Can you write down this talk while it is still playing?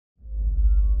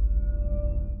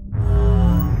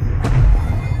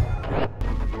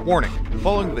Warning, the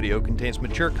following video contains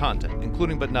mature content,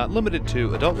 including but not limited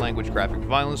to adult language, graphic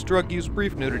violence, drug use,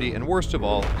 brief nudity, and worst of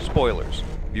all, spoilers.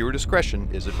 Viewer discretion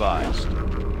is advised.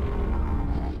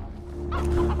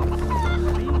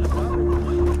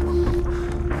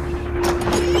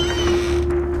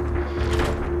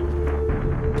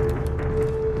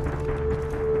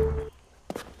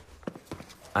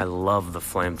 I love the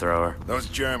flamethrower. Those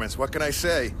Germans, what can I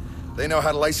say? They know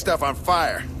how to light stuff on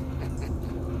fire.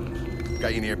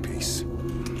 Got you an earpiece.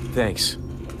 Thanks.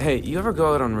 Hey, you ever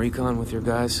go out on recon with your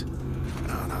guys?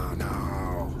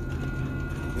 No.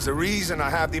 There's a reason I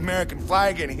have the American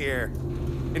flag in here.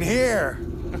 In here,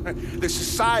 there's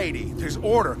society, there's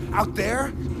order. Out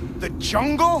there, the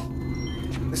jungle,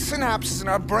 the synapses in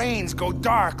our brains go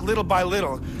dark little by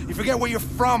little. You forget where you're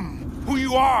from, who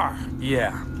you are.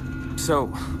 Yeah. So,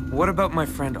 what about my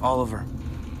friend Oliver?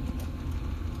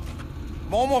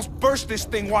 I'm almost burst this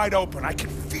thing wide open. I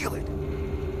can feel it.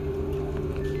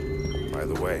 By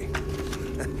the way,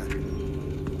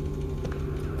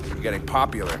 you're getting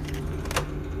popular.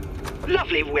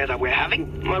 Lovely weather we're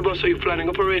having. My boss, are you planning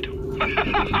a parade?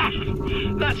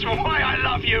 That's why I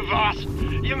love you, Vaas.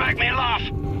 You make me laugh.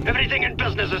 Everything in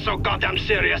business is so goddamn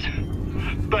serious.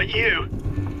 But you,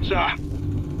 sir,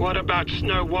 what about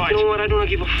Snow White? You know what? I don't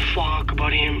give a fuck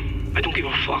about him. I don't give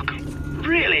a fuck.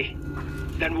 Really?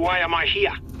 Then why am I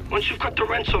here? Once you've got the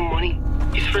ransom money,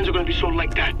 his friends are gonna be so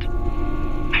like that.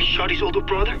 I shot his older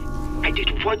brother. I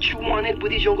did what you wanted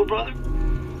with his younger brother.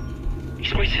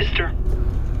 He's my sister.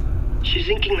 She's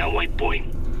inking that white boy.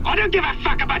 I don't give a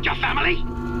fuck about your family.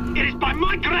 It is by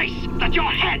my grace that your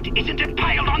head isn't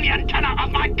impaled on the antenna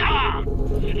of my car.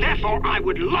 Therefore, I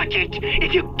would like it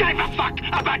if you gave a fuck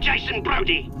about Jason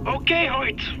Brody. Okay,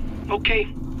 Hoyt. Okay.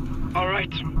 All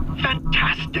right.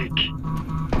 Fantastic.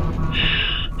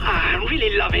 I'm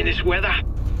really loving this weather.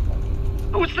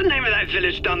 What's the name of that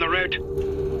village down the road?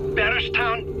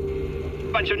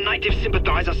 Barristown? Bunch of native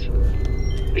sympathizers.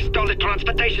 They stole a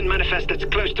transportation manifest that's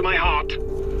close to my heart.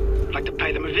 I'd like to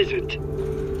pay them a visit.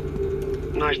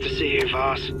 Nice to see you,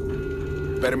 Vaas.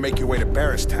 Better make your way to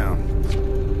Barristown.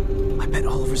 I bet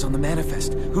Oliver's on the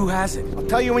manifest. Who has it? I'll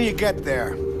tell you when you get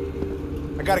there.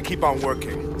 I gotta keep on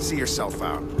working. See yourself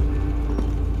out.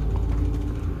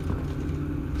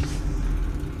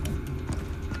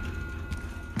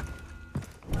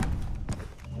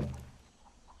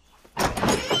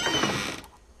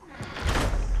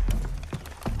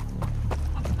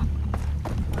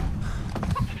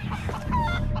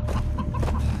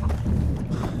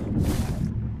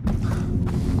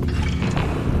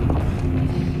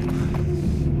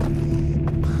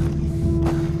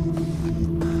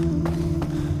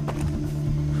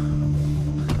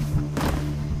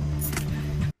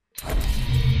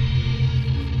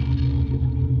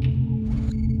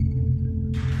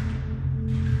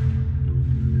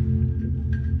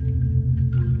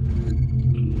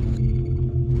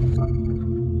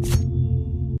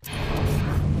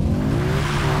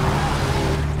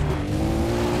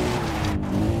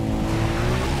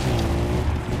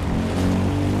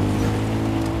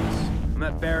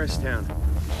 Barristown.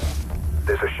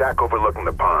 There's a shack overlooking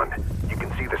the pond. You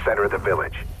can see the center of the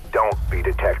village. Don't be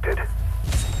detected.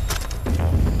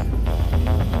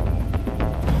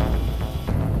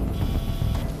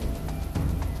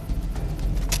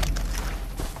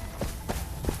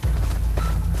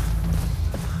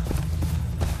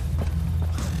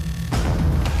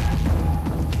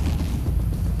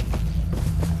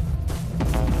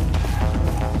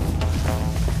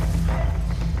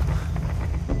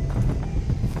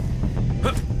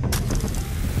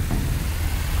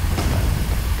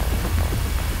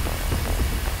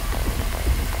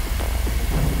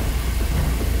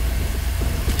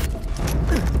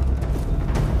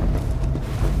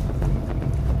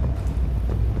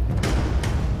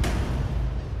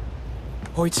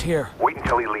 Hoyt's here. Wait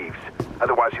until he leaves.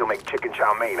 Otherwise, he'll make chicken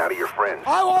chow mein out of your friends.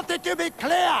 I want it to be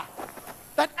clear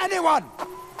that anyone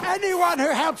who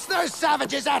helps those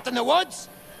savages out in the woods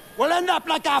will end up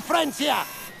like our friends here.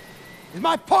 Is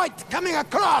my point coming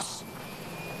across?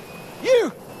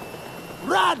 You!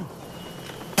 Run!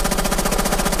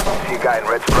 See a guy in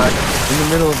red stripes? In the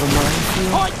middle of a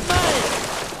minefield? Point me!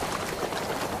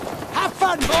 Have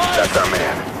fun, boys! That's our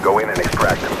man. Go in and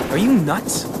extract him. Are you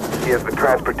nuts? He has the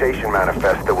transportation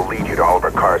manifest that will lead you to Oliver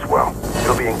Carswell.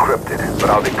 It'll be encrypted, but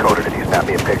I'll decode it if you snap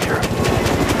me a picture.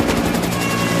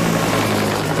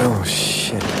 Oh,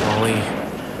 shit, Wally.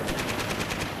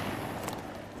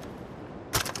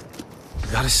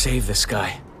 Gotta save this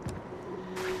guy.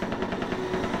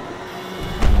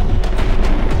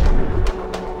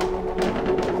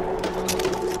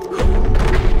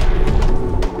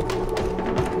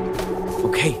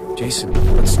 Okay, Jason,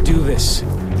 let's do this.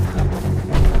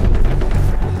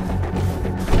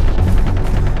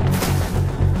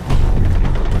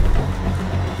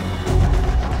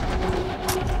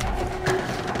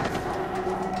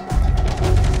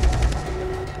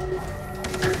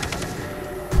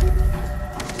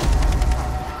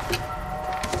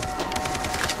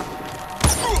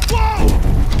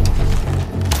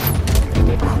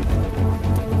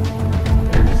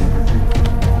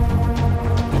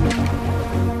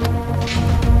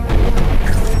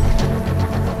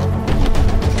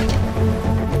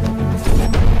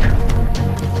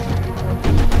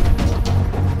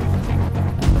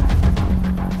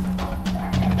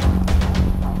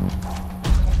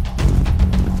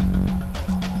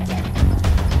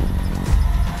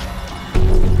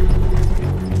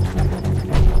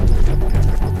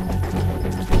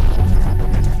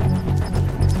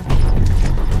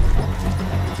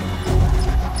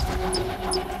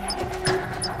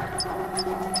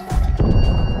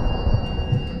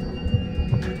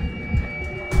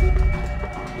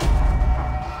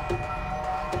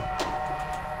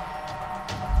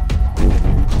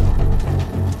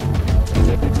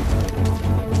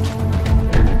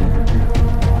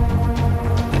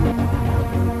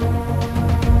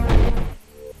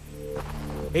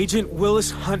 Agent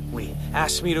Willis Huntley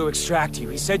asked me to extract you.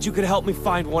 He said you could help me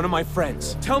find one of my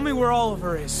friends. Tell me where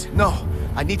Oliver is. No,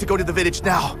 I need to go to the village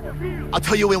now. I'll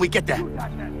tell you when we get there. What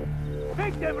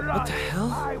the hell?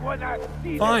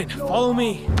 Fine, follow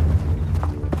me.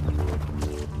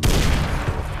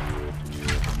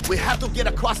 We have to get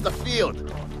across the field.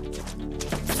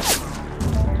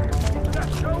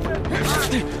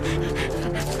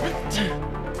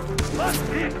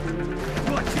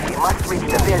 We must reach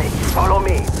the village. Follow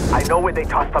me. I know where they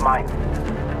tossed the mine.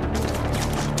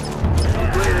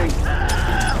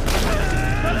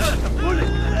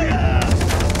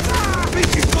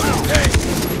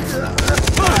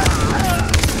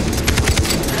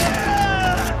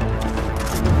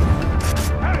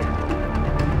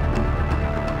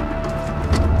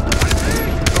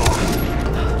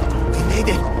 We made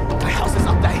it. My house is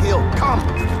up that hill. Come.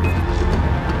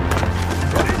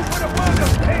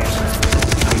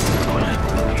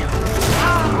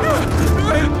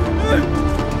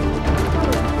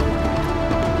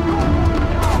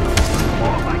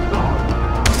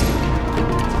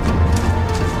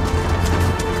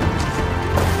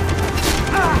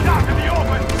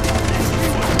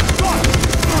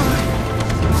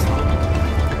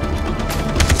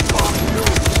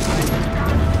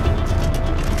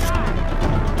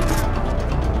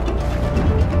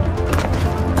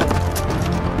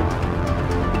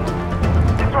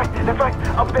 That's right.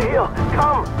 Up the hill.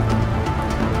 Come.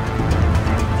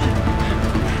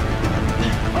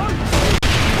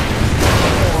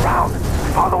 Around.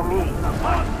 Follow me.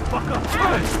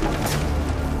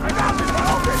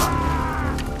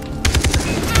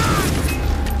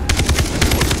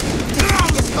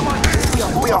 Come on.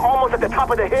 We are almost at the top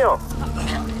of the hill.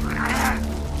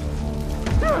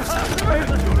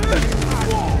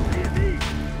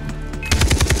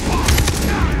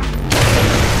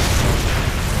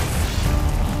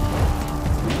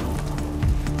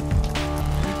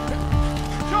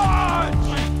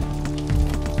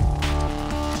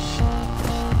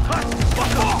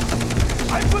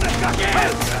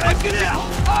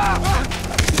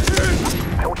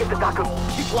 I will get the doctor.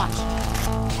 Keep watch.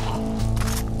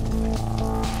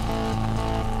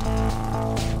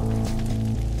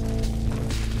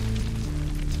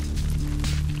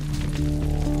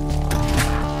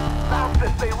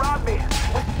 Bastards, they robbed me.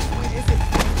 What is it?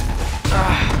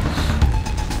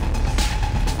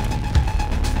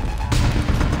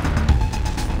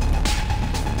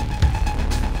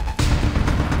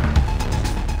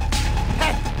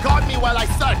 Hey, guard me while I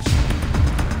search.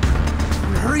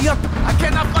 Hurry up! I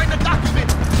cannot find the document!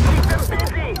 Keep them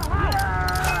busy.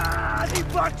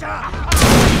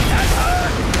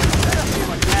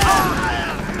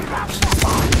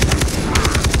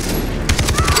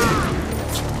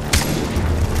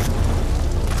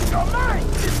 You're mine,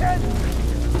 shithead!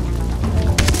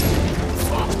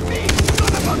 Me,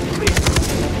 son of a bitch!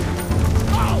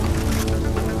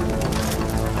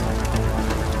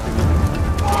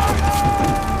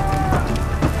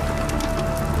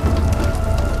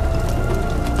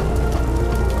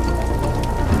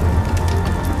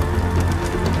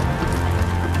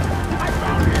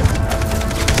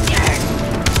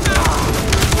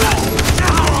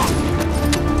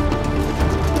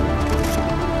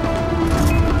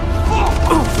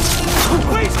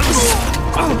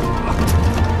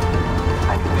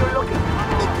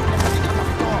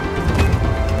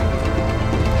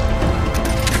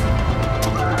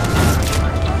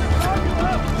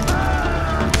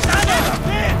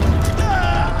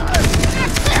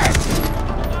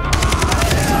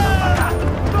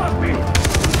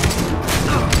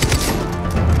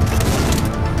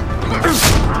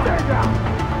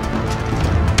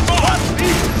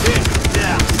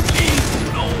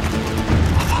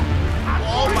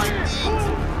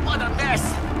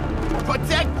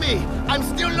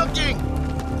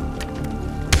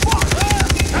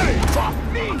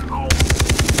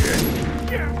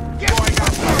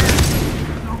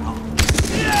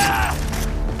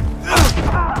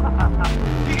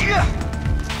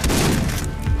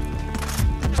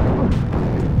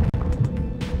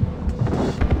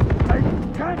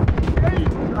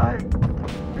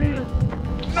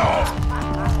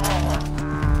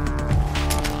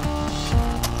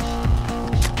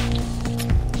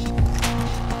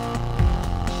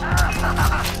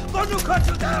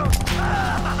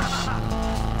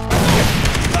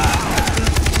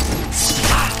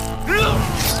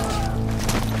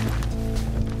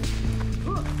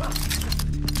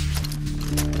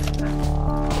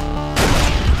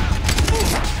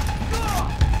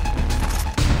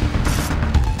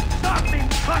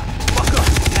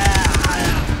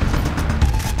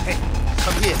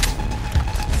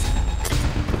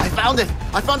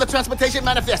 I found the transportation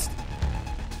manifest!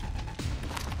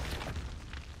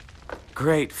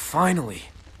 Great, finally.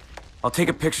 I'll take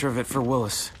a picture of it for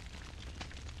Willis.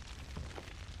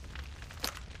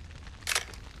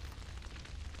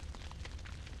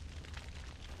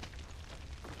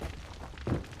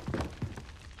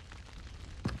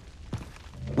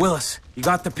 Willis, you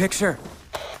got the picture?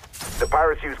 The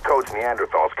pirates use codes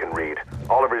Neanderthals can read.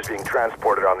 Oliver's being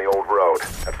transported on the old road.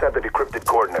 I've set the decrypted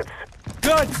coordinates.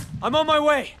 Good! I'm on my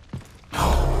way!